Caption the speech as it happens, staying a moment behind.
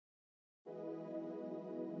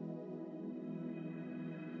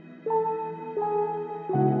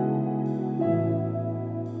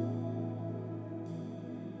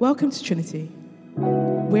Welcome to Trinity.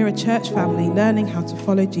 We're a church family learning how to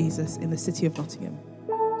follow Jesus in the city of Nottingham.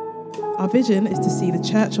 Our vision is to see the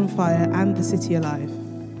church on fire and the city alive.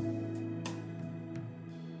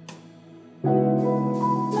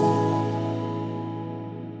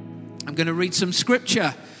 I'm going to read some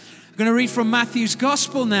scripture. I'm going to read from Matthew's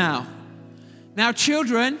Gospel now. Now,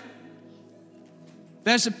 children,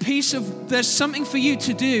 there's something for you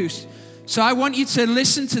to do. So I want you to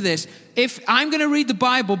listen to this. If I'm going to read the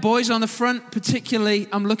Bible, boys on the front particularly,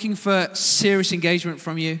 I'm looking for serious engagement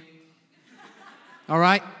from you. All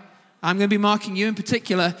right? I'm going to be marking you in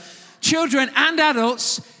particular. Children and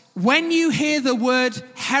adults, when you hear the word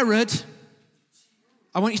Herod,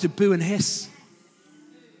 I want you to boo and hiss.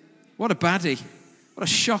 What a baddie. What a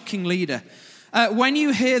shocking leader. When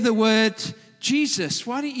you hear the word Jesus,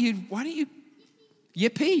 why don't you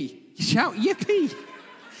yippee? You shout yippee.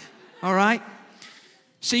 All right?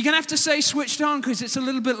 So you're going to have to say switched on because it's a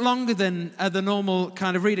little bit longer than the normal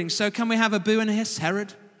kind of reading. So can we have a boo and a hiss,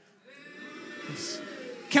 Herod? Yes.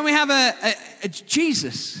 Can we have a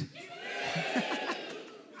Jesus?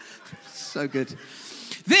 So good.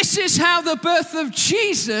 This is how the birth of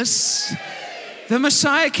Jesus, the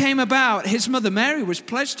Messiah, came about. His mother Mary was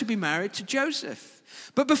pledged to be married to Joseph.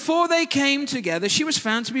 But before they came together, she was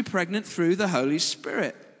found to be pregnant through the Holy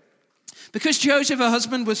Spirit. Because Joseph, her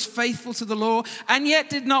husband, was faithful to the law and yet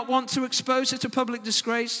did not want to expose her to public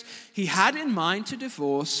disgrace, he had in mind to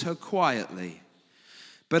divorce her quietly.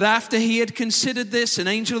 But after he had considered this, an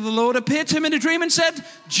angel of the Lord appeared to him in a dream and said,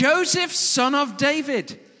 "Joseph, son of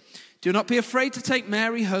David, do not be afraid to take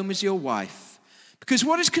Mary home as your wife, because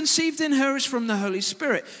what is conceived in her is from the Holy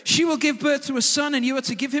Spirit. She will give birth to a son, and you are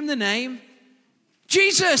to give him the name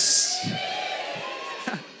Jesus."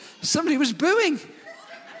 Somebody was booing.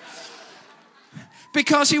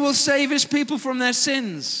 "Because he will save his people from their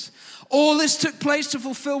sins. All this took place to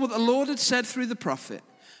fulfill what the Lord had said through the prophet.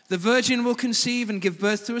 The virgin will conceive and give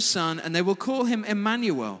birth to a son, and they will call him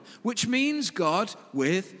Emmanuel, which means God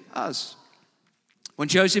with us." When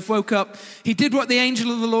Joseph woke up, he did what the angel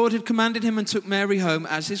of the Lord had commanded him and took Mary home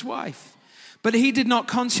as his wife. But he did not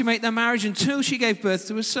consummate their marriage until she gave birth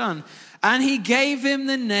to a son, and he gave him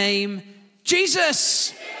the name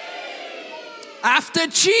Jesus. After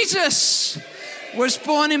Jesus was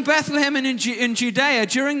born in Bethlehem and in Judea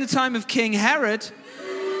during the time of King Herod,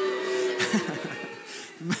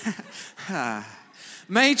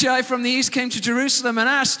 Magi from the east came to Jerusalem and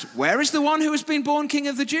asked, "Where is the one who has been born King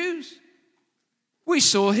of the Jews? We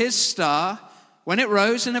saw his star when it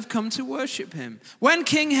rose and have come to worship him." When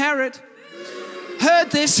King Herod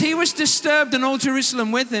heard this, he was disturbed, and all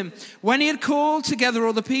Jerusalem with him. When he had called together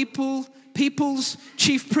all the people's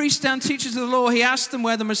chief priests and teachers of the law, he asked them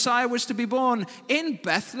where the Messiah was to be born. "In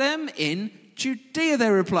Bethlehem in Judea," they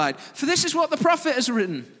replied, "for this is what the prophet has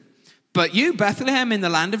written. But you, Bethlehem, in the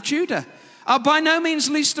land of Judah, are by no means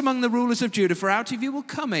least among the rulers of Judah, for out of you will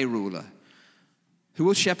come a ruler who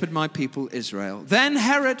will shepherd my people Israel." Then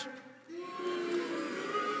Herod,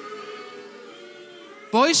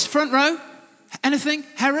 boys, front row, anything?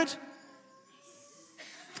 Herod?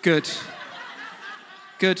 Good.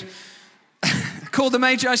 Called the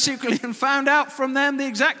Magi secretly and found out from them the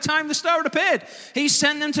exact time the star had appeared. He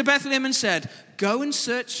sent them to Bethlehem and said, "Go and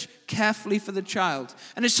search carefully for the child.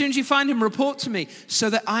 And as soon as you find him, report to me, so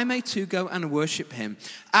that I may too go and worship him."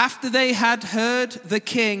 After they had heard the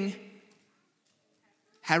king,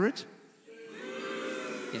 Herod?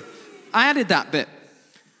 Yeah. I added that bit.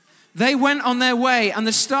 They went on their way, and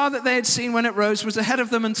the star that they had seen when it rose was ahead of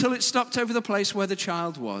them until it stopped over the place where the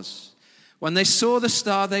child was. When they saw the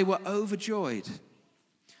star, they were overjoyed.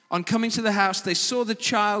 On coming to the house, they saw the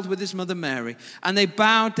child with his mother Mary, and they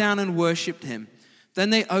bowed down and worshipped him. Then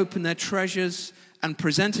they opened their treasures and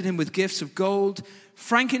presented him with gifts of gold,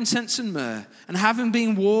 frankincense, and myrrh. And having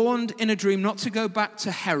been warned in a dream not to go back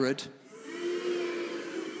to Herod,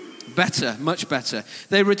 much better,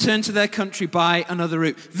 they returned to their country by another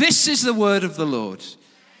route. This is the word of the Lord.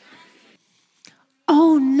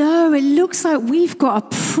 Oh no, it looks like we've got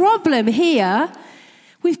a problem here.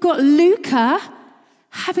 We've got Luca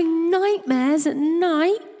having nightmares at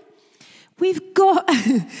night. We've got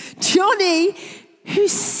Johnny,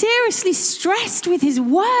 who's seriously stressed with his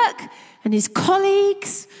work and his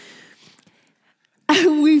colleagues.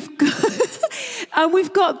 And we've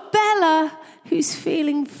got Bella, who's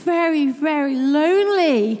feeling very, very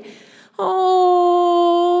lonely.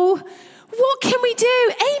 Oh, what can we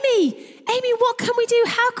do? Amy, what can we do?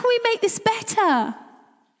 How can we make this better?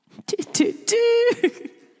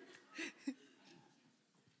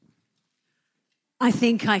 I I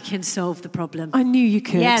think I can solve the problem. I knew you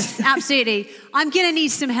could. Yes, absolutely. I'm going to need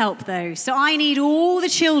some help, though. So I need all the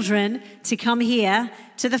children to come here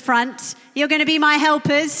to the front. You're going to be my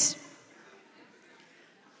helpers.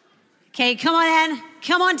 Okay, come on in.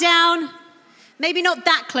 Come on down. Maybe not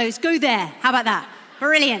that close. Go there. How about that?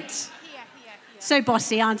 Brilliant. Here. So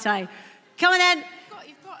bossy, aren't I? Come on in.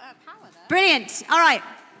 You've got power there. Brilliant. All right.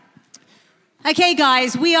 Okay,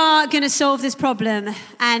 guys, we are going to solve this problem,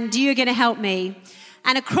 and you're going to help me.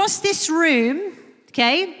 And across this room,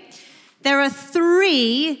 okay, there are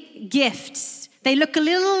 3 gifts. They look a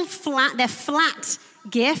little flat. They're flat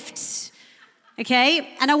gifts, okay?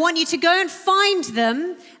 And I want you to go and find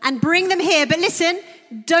them and bring them here. But listen,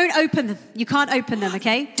 don't open them. You can't open them,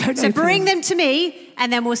 okay? So bring them to me,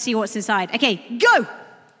 and then we'll see what's inside. Okay, go!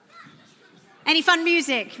 Any fun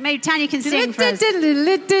music? Maybe Tanya can sing for us.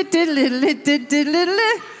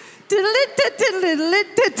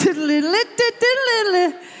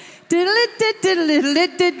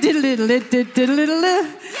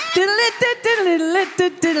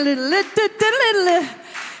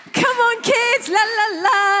 Come on, kids! La la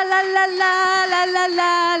la la la la la la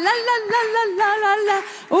la la la la la la la.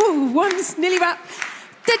 Oh, one's nearly wrapped.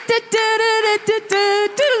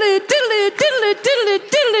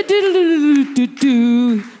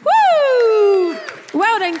 Woo!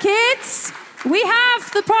 Well done, kids. We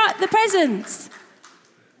have the presents.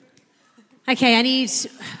 Okay, I need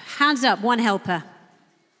hands up, one helper.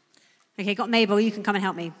 Okay, got Mabel, you can come and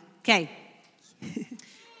help me. Okay.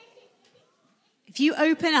 If you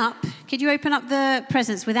open up, could you open up the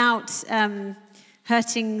presents without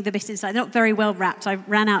hurting the bit inside? They're not very well wrapped. I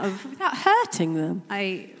ran out of... Without hurting them?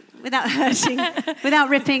 Without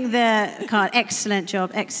ripping the card. Excellent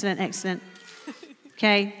job, excellent.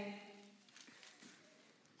 Okay.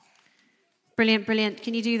 Brilliant.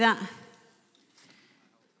 Can you do that?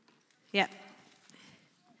 Yep.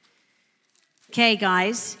 Okay,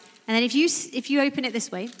 guys. And then if you open it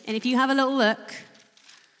this way, and if you have a little look...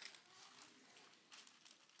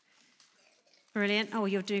 Brilliant. Oh,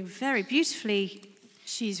 you're doing very beautifully.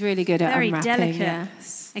 She's really good at unwrapping. Very delicate.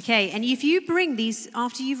 Yes. Okay, and if you bring these,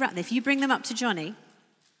 after you've wrapped them, if you bring them up to Johnny,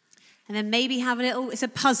 and then maybe have a little, it's a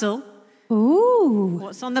puzzle. Ooh.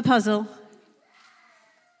 What's on the puzzle?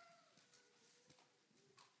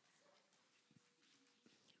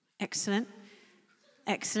 Excellent.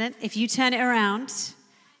 If you turn it around,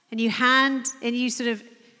 and you can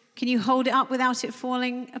you hold it up without it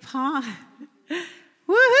falling apart?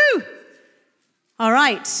 Woohoo! All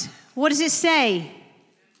right. What does it say?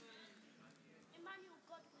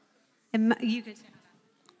 You could say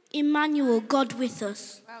Emmanuel, God with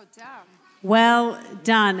us. Well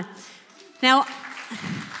done. Now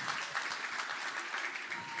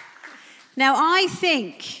I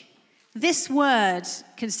think this word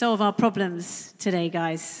can solve our problems today,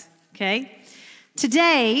 guys. Okay?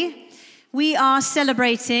 Today, we are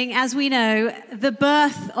celebrating, as we know, the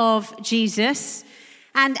birth of Jesus.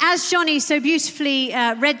 And as Johnny so beautifully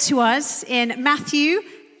read to us in Matthew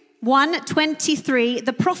 1:23,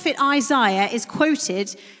 the prophet Isaiah is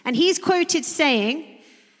quoted, and he's quoted saying,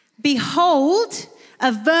 "Behold,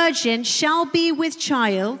 a virgin shall be with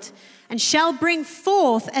child, and shall bring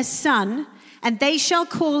forth a son, and they shall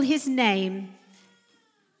call his name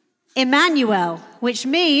Emmanuel," which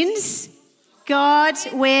means God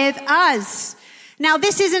with us. Now,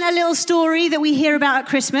 this isn't a little story that we hear about at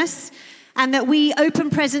Christmas and that we open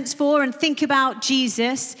presents for and think about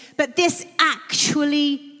Jesus, but this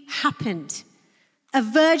actually happened. A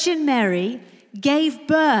Virgin Mary gave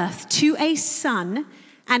birth to a son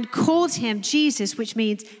and called him Jesus, which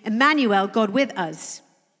means Emmanuel, God with us.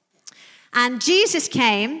 And Jesus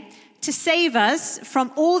came to save us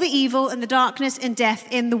from all the evil and the darkness and death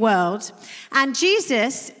in the world. And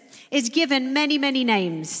Jesus is given many, many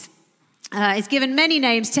names. Is given many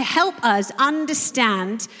names to help us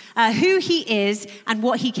understand who he is and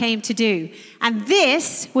what he came to do. And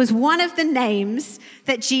this was one of the names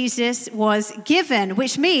that Jesus was given,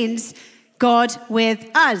 which means God with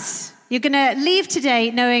us. You're going to leave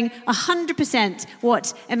today knowing 100%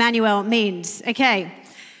 what Emmanuel means. Okay.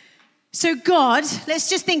 So God, let's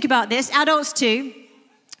just think about this, adults too.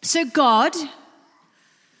 So God,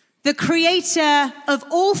 the creator of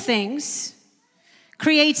all things,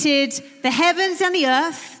 created the heavens and the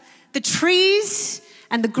earth, the trees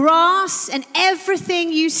and the grass and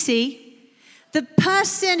everything you see. The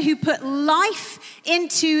person who put life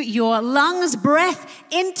into your lungs, breath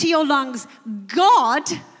into your lungs, God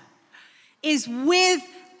is with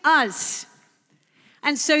us.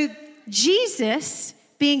 And so Jesus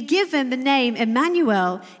being given the name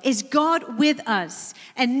Emmanuel, is God with us.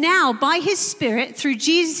 And now, by his Spirit, through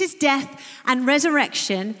Jesus' death and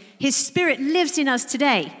resurrection, his Spirit lives in us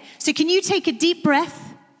today. So can you take a deep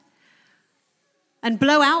breath and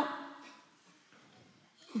blow out?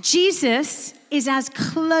 Jesus is as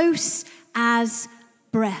close as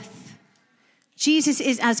breath. Jesus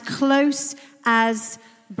is as close as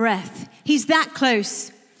breath. He's that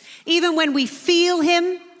close. Even when we feel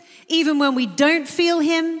him, even when we don't feel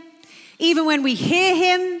him, even when we hear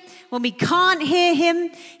him, when we can't hear him,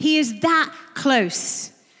 he is that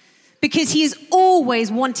close. Because he has always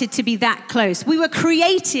wanted to be that close. We were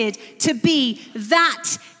created to be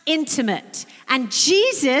that intimate. And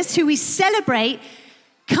Jesus, who we celebrate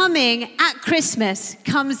coming at Christmas,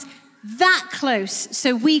 comes that close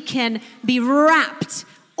so we can be wrapped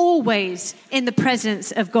always in the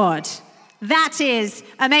presence of God. That is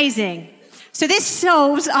amazing. So this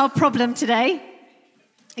solves our problem today.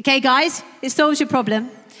 Okay, guys, it solves your problem.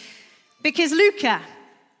 Because Luca,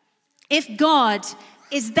 if God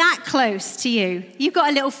is that close to you, you've got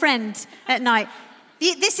a little friend at night.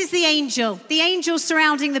 This is the angel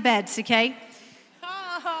surrounding the beds, okay?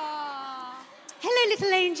 Hello,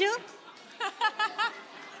 little angel.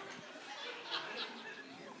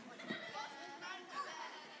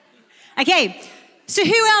 Okay, so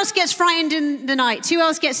who else gets frightened in the night? Who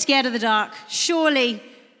else gets scared of the dark? Surely,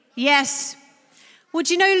 yes. Well,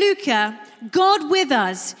 do you know, Luca, God with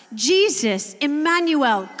us, Jesus,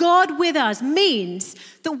 Emmanuel, God with us means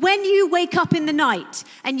that when you wake up in the night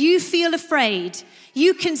and you feel afraid,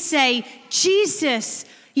 you can say, Jesus,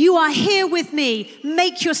 you are here with me.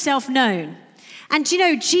 Make yourself known. And you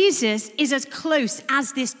know, Jesus is as close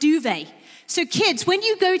as this duvet. So kids, when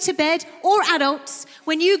you go to bed, or adults,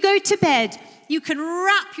 when you go to bed, you can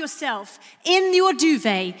wrap yourself in your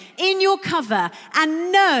duvet, in your cover,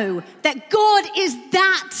 and know that God is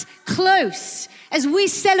that close. As we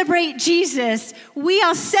celebrate Jesus, we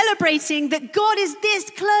are celebrating that God is this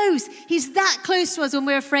close. He's that close to us when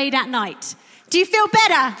we're afraid at night. Do you feel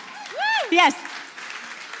better? Woo! Yes.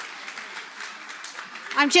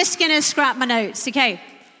 I'm just going to scrap my notes. Okay.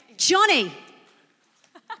 Johnny,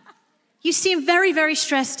 you seem very, very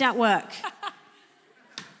stressed at work.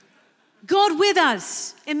 God with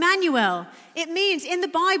us, Emmanuel. It means in the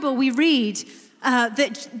Bible we read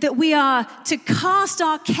that we are to cast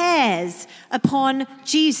our cares upon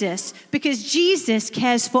Jesus because Jesus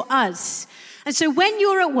cares for us. And so when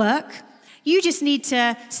you're at work, you just need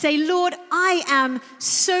to say, Lord, I am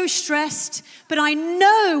so stressed, but I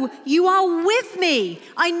know you are with me.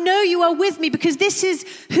 I know you are with me because this is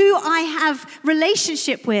who I have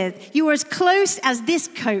relationship with. You are as close as this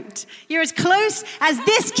coat. You're as close as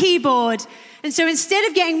this keyboard. And so instead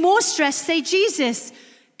of getting more stressed, say, Jesus,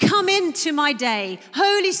 come into my day.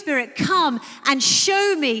 Holy Spirit, come and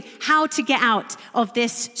show me how to get out of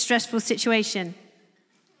this stressful situation.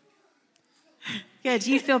 Good,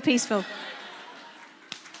 you feel peaceful.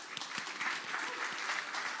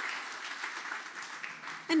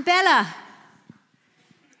 And Bella,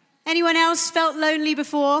 anyone else felt lonely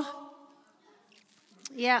before?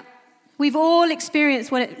 Yeah, we've all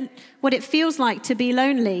experienced what it feels like to be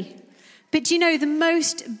lonely. But do you know the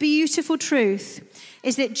most beautiful truth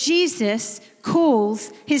is that Jesus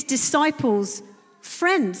calls his disciples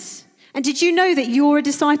friends. And did you know that you're a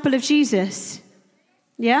disciple of Jesus?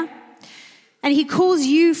 Yeah? And he calls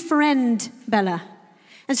you friend, Bella.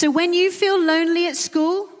 And so when you feel lonely at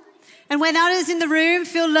school, and when others in the room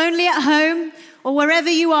feel lonely at home or wherever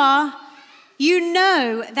you are, you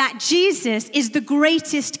know that Jesus is the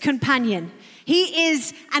greatest companion. He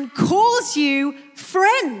is and calls you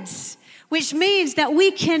friends, which means that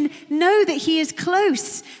we can know that he is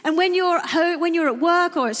close. And when you're at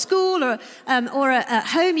work or at school or at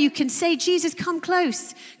home, you can say, Jesus, come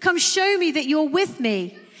close. Come show me that you're with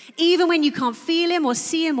me. Even when you can't feel him or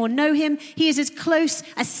see him or know him, he is as close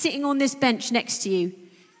as sitting on this bench next to you.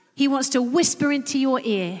 He wants to whisper into your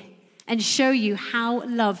ear and show you how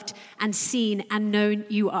loved and seen and known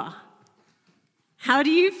you are. How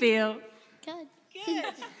do you feel? Good. Good.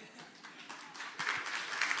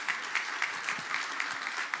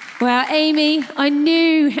 Well, Amy, I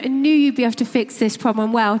knew you'd be able to fix this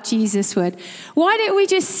problem. Well, Jesus would. Why don't we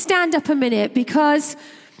just stand up a minute? Because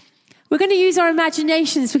we're going to use our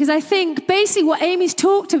imaginations. Because I think basically what Amy's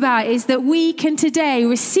talked about is that we can today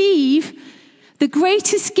receive the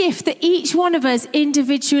greatest gift that each one of us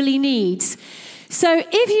individually needs. So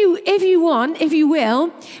if you will,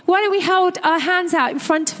 why don't we hold our hands out in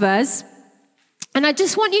front of us? And I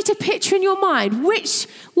just want you to picture in your mind which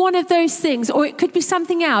one of those things, or it could be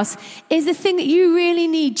something else, is the thing that you really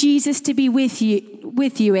need Jesus to be with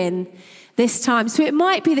you in. this time. So it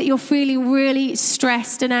might be that you're feeling really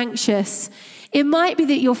stressed and anxious. It might be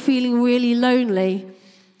that you're feeling really lonely.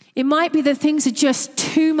 It might be that things are just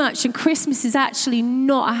too much and Christmas is actually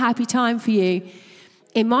not a happy time for you.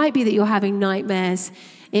 It might be that you're having nightmares.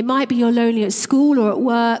 It might be you're lonely at school or at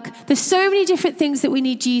work. There's so many different things that we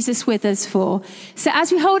need Jesus with us for. So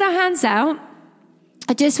as we hold our hands out,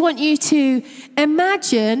 I just want you to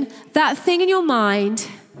imagine that thing in your mind.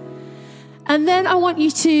 And then I want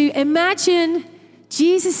you to imagine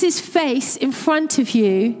Jesus' face in front of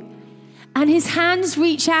you, and his hands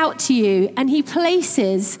reach out to you, and he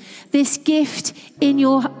places this gift in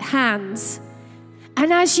your hands.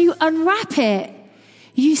 And as you unwrap it,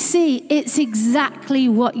 you see it's exactly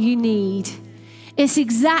what you need. It's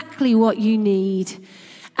exactly what you need.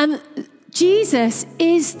 And Jesus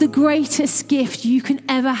is the greatest gift you can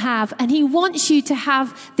ever have. And he wants you to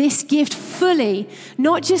have this gift fully,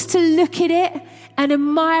 not just to look at it and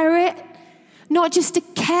admire it, not just to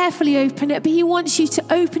carefully open it, but he wants you to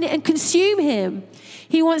open it and consume him.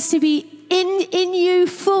 He wants to be in you,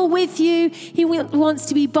 full with you. He wants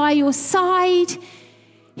to be by your side.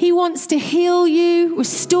 He wants to heal you,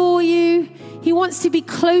 restore you. He wants to be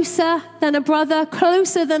closer than a brother,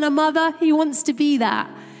 closer than a mother. He wants to be that.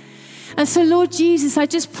 And so, Lord Jesus, I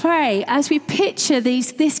just pray as we picture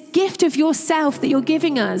this gift of yourself that you're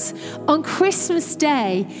giving us on Christmas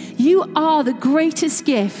Day, you are the greatest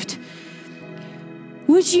gift.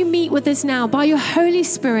 Would you meet with us now by your Holy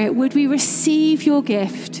Spirit? Would we receive your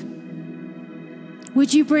gift?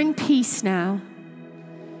 Would you bring peace now?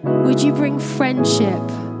 Would you bring friendship?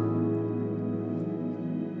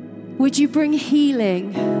 Would you bring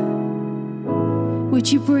healing?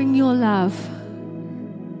 Would you bring your love?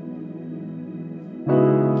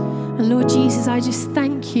 And Lord Jesus, I just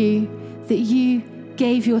thank you that you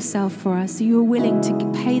gave yourself for us, that you were willing to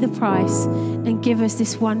pay the price and give us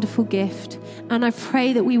this wonderful gift. And I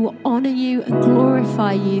pray that we will honor you and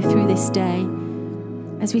glorify you through this day.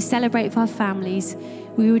 As we celebrate with our families,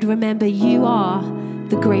 we would remember you are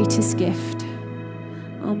the greatest gift.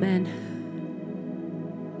 Amen.